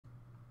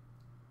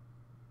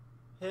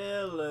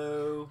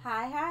Hello.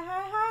 Hi, hi,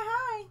 hi, hi,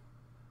 hi.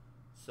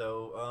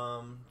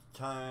 So,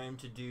 time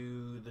to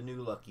do the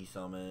new Lucky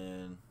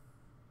Summon.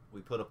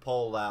 We put a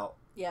poll out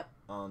Yep.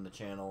 on the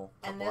channel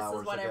a And couple this hours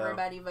is what ago.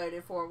 everybody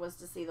voted for, was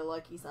to see the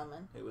Lucky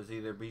Summon. It was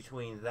either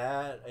between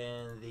that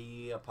and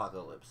the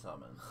Apocalypse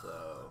Summon.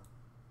 So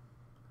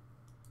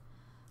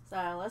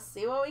let's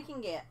see what we can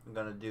get. I'm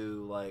gonna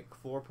do like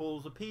 4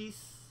 pulls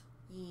apiece.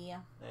 Yeah.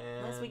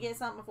 And Unless we get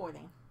something before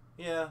then.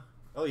 yeah.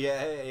 Oh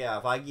yeah.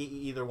 If I get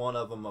either one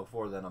of them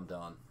before then, I'm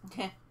done.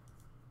 Okay.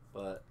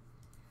 But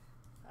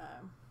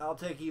I'll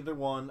take either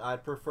one.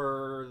 I'd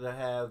prefer to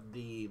have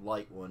the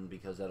light one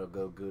because that'll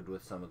go good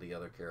with some of the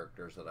other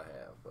characters that I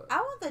have. But I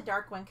want the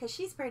dark one because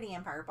she's pretty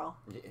in purple.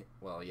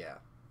 well, yeah.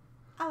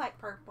 I like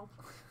purple.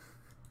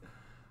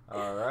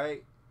 All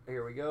right,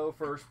 here we go.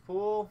 First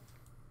pull.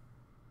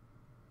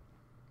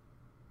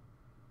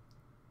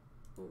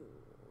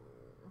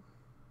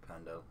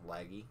 Kind of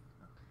laggy.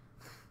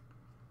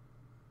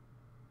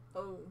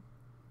 Oh.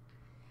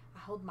 I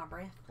hold my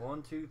breath.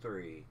 1, 2,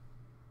 3.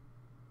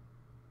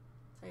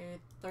 So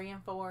 3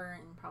 and 4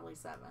 and probably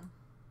 7.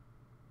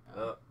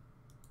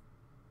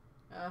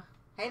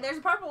 Hey, there's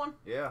a purple one.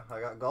 Yeah, I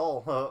got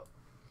Gull.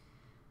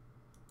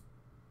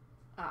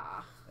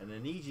 Ah. And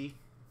an Niji.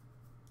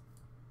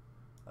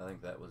 I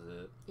think that was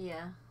it.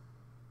 Yeah.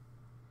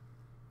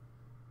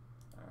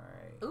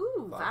 Alright.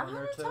 Ooh,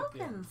 500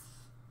 tokens.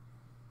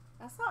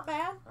 That's not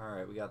bad.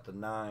 Alright, we got the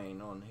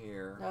 9 on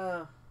here.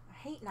 Ugh. I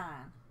hate 9.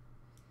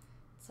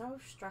 So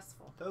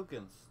stressful.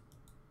 Tokens.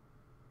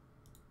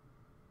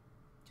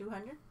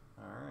 200.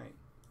 Alright.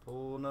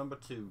 Pull number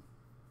 2.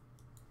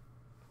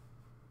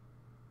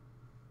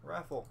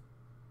 Raffle.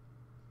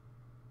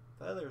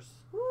 Feathers.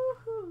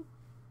 Woohoo.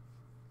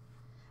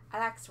 I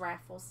like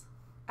raffles.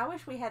 I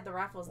wish we had the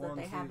raffles that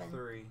they have in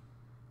 3.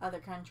 other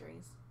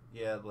countries.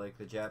 Yeah, like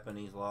the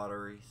Japanese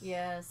lotteries.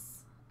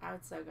 Yes. I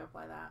would so go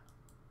play that.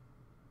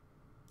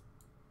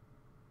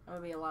 That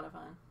would be a lot of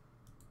fun.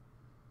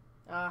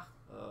 Ah.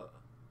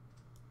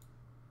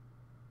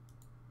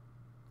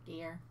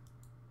 Gear.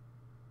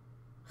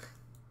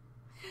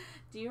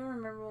 Do you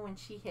remember when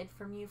she hid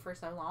from you for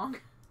so long?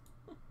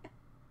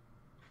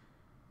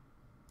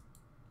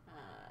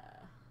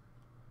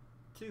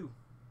 2.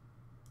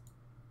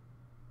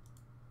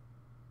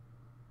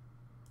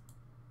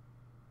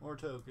 More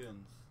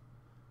tokens.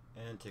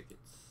 And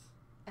tickets.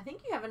 I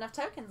think you have enough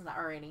tokens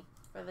already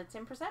for the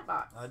 10%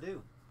 box. I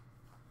do.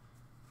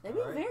 They've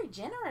been very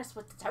generous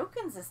with the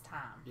tokens this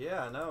time.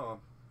 Yeah, I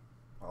know.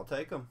 I'll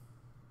take them.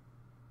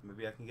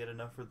 Maybe I can get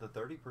enough for the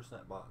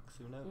 30% box.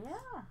 Who knows?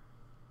 Yeah.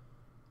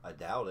 I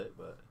doubt it,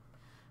 but...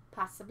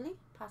 Possibly.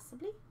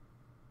 Possibly.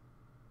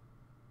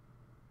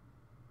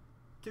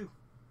 2.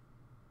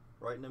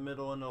 Right in the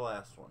middle and the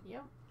last one.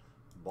 Yep.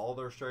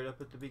 Balder straight up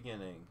at the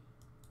beginning.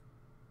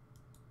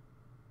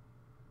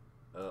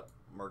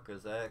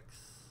 Merca's X.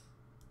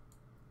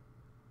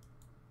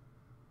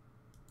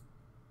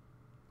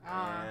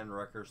 And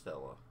Wrecker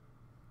Stella.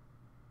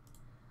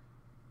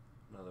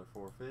 Another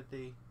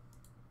 450.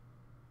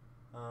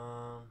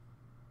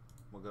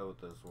 We'll go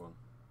with this one.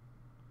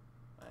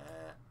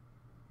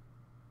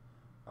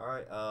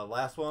 Alright,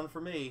 last one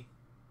for me.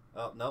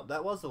 Oh, nope,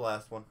 that was the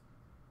last one.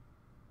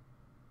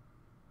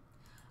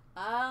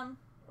 Or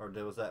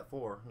was that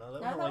 4? No,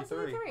 that was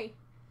only 3.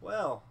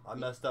 Well, I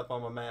messed up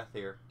on my math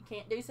here. You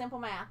can't do simple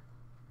math.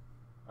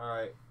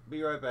 Alright,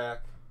 be right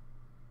back.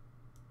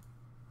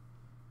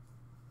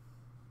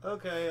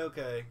 Okay.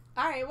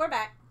 Alright, we're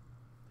back.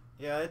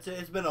 Yeah,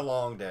 it's been a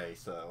long day,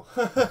 so.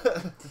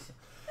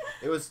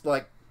 It was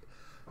like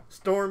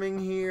storming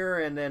here,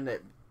 and then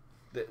it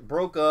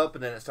broke up,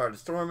 and then it started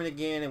storming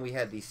again, and we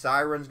had these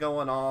sirens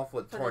going off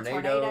with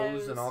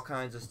tornadoes and all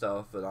kinds of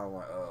stuff, and I'm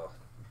like, oh.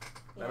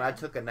 Yeah. And I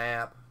took a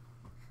nap.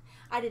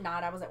 I did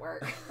not. I was at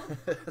work.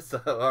 So,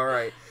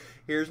 alright.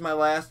 Here's my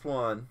last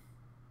one.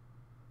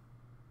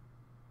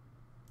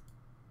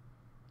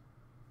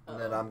 And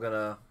then I'm going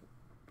to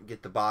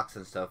get the box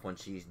and stuff when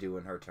she's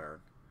doing her turn.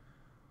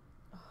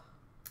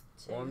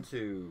 1,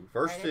 2.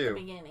 First right 2. At the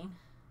beginning.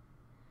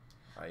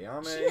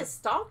 Ayame. She has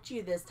stalked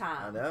you this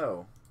time. I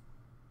know.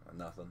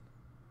 Nothing.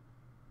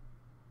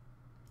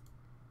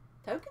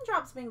 Token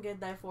drop's been good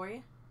though for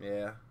you.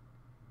 Yeah.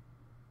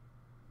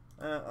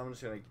 I'm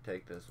just going to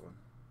take this one.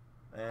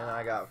 And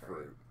I got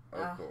fruit.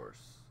 Of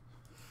course.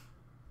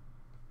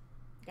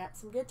 Got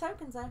some good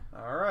tokens though.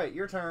 Alright,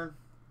 your turn.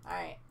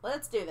 Alright,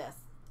 let's do this.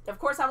 Of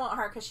course I want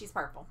her because she's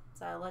purple.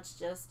 So let's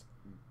just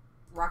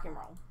rock and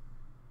roll.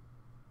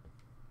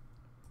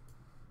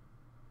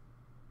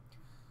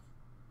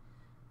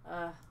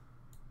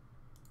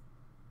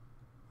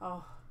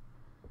 Oh.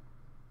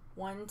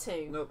 1,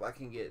 2. Nope, I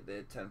can get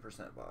the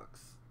 10%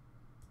 box.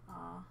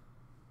 Aw.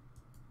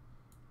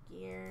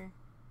 Gear.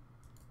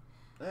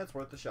 That's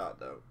worth a shot,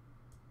 though.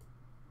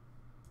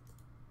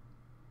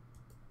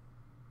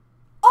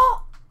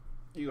 Oh!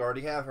 You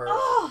already have her.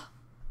 Oh!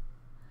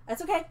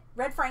 That's okay.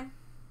 Red frame.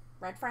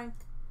 Red frame.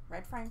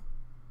 Red frame.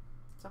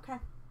 It's okay.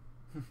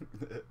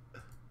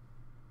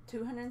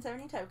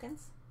 270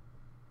 tokens.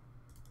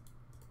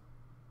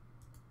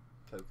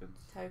 Tokens.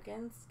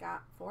 Tokens.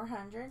 Got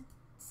 400.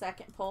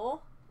 Second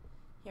pull.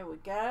 Here we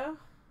go.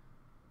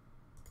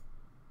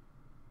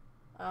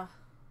 I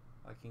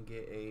can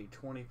get a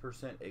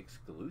 20%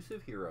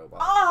 exclusive hero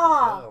box Oh!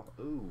 as well.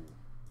 Ooh.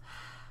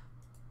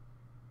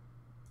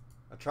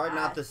 I tried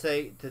not to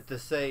say to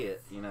say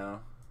it, you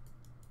know.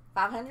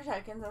 500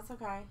 tokens. That's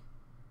okay.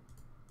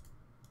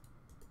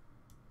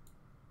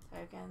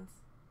 Tokens.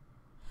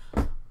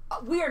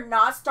 We are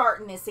not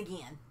starting this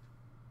again.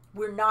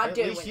 We're not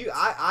doing it. At least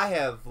I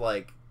have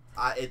like,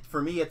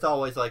 for me it's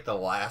always like the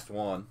last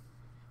one.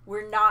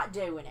 We're not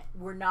doing it.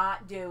 We're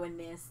not doing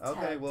this today.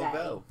 Okay, we'll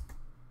go.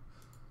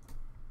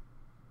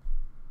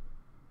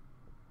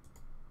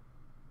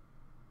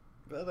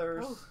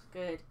 Feathers. Oh,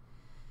 good.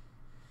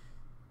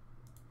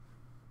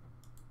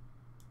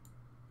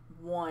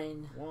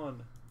 1.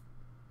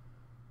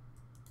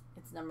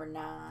 It's number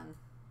 9.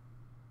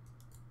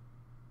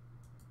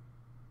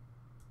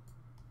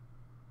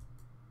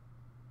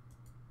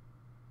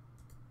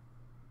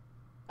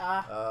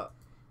 Now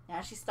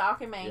she's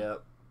stalking me.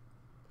 Yep.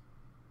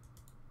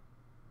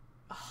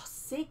 Oh,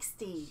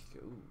 60.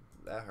 Ooh,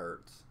 that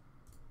hurts.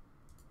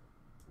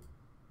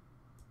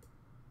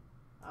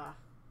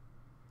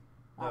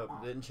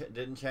 Nope,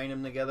 didn't chain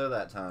them together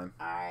that time.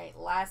 All right,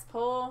 last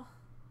pull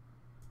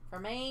for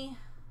me.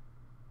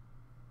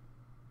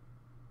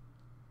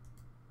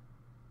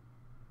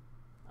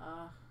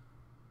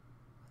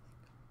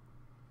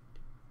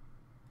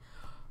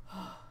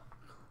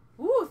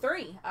 Ooh,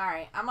 3. All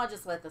right, I'm gonna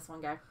just let this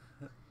one go.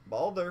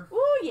 Balder.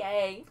 Ooh,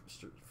 yay.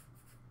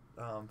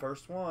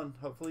 First one.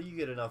 Hopefully you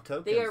get enough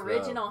tokens. The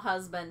original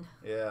husband.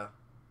 Yeah.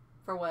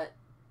 For what?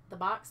 The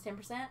box,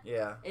 10%?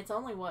 Yeah. It's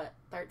only what?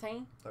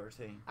 13?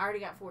 13. I already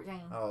got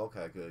 14. Oh,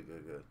 okay. Good.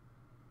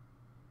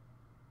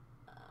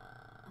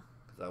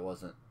 Because I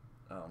wasn't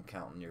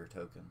counting your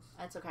tokens.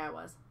 That's okay, I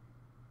was.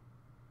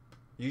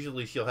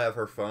 Usually she'll have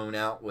her phone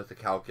out with the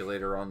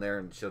calculator on there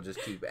and she'll just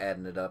keep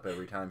adding it up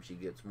every time she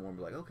gets more and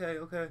be like, okay.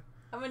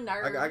 I'm a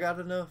nerd. I got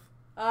enough.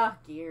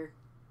 Gear.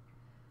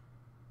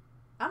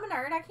 I'm a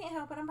nerd. I can't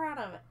help it. I'm proud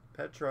of it.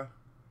 Petra.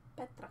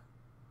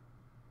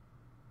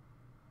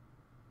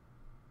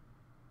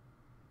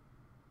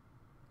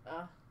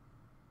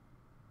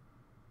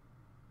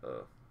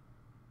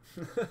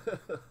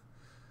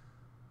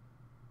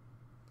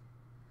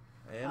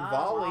 And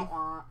volley.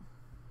 All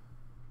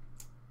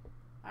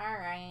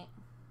right.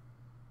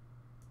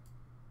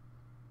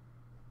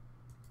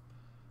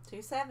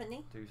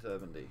 270.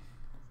 270.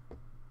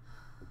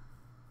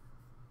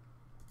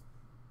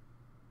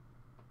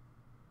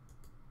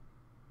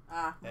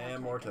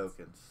 And more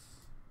tokens.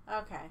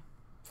 Okay.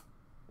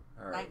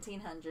 All right.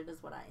 1900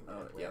 is what I ended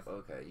up with. Yep.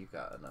 Okay, you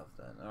got enough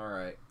then. All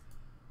right.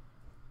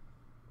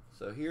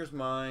 So here's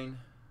mine.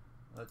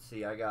 Let's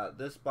see. I got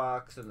this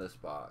box and this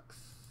box.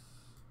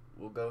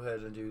 We'll go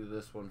ahead and do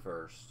this one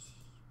first.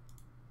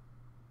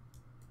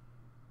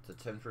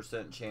 It's a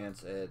 10%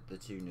 chance at the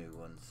 2 new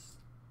ones.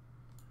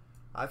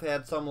 I've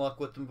had some luck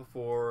with them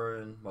before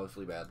and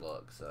mostly bad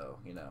luck, so,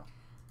 you know.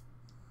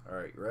 All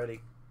right, you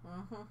ready?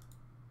 Mm-hmm.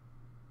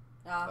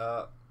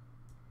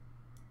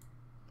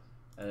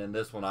 And then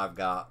this one I've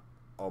got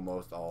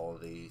almost all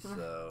of these,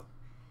 so.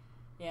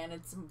 Yeah, and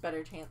it's a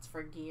better chance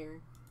for gear.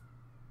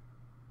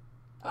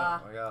 I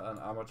got an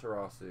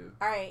Amaterasu.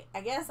 Alright,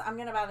 I guess I'm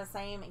going to buy the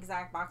same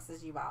exact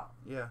boxes you bought.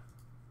 Yeah.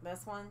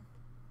 This one.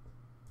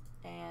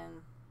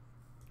 And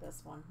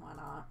this one. Why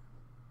not?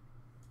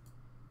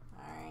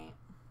 Alright.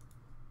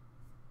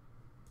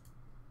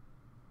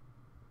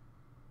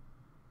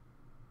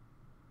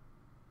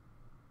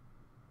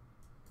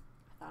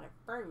 I thought it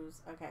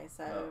froze. Okay,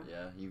 so. Oh,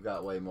 yeah, you've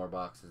got way more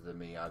boxes than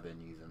me. I've been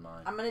using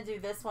mine. I'm going to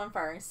do this one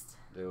first.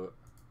 Do it.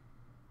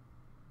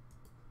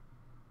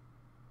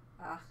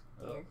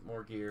 Gear.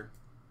 More gear.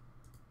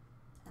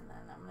 And then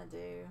I'm going to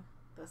do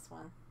this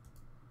one.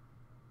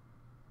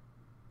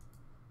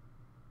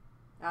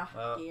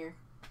 Gear.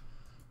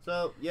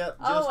 So, yep,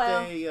 just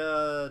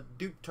a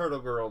dupe turtle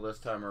girl this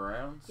time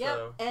around.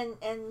 Yep, so.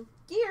 and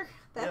gear.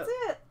 That's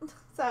it.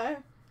 So.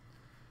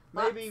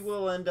 Maybe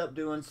we'll end up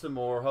doing some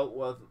more.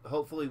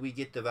 Hopefully we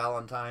get the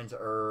Valentine's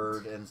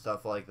Erd and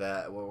stuff like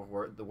that.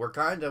 We're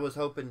kind of was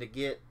hoping to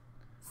get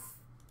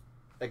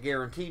a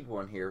guaranteed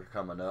one here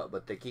coming up,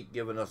 but they keep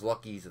giving us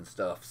luckies and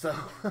stuff. So,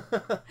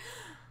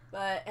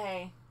 but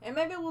hey, and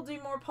maybe we'll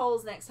do more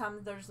polls next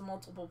time. There's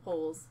multiple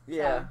polls.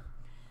 Yeah. So.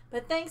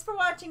 But thanks for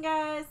watching,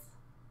 guys.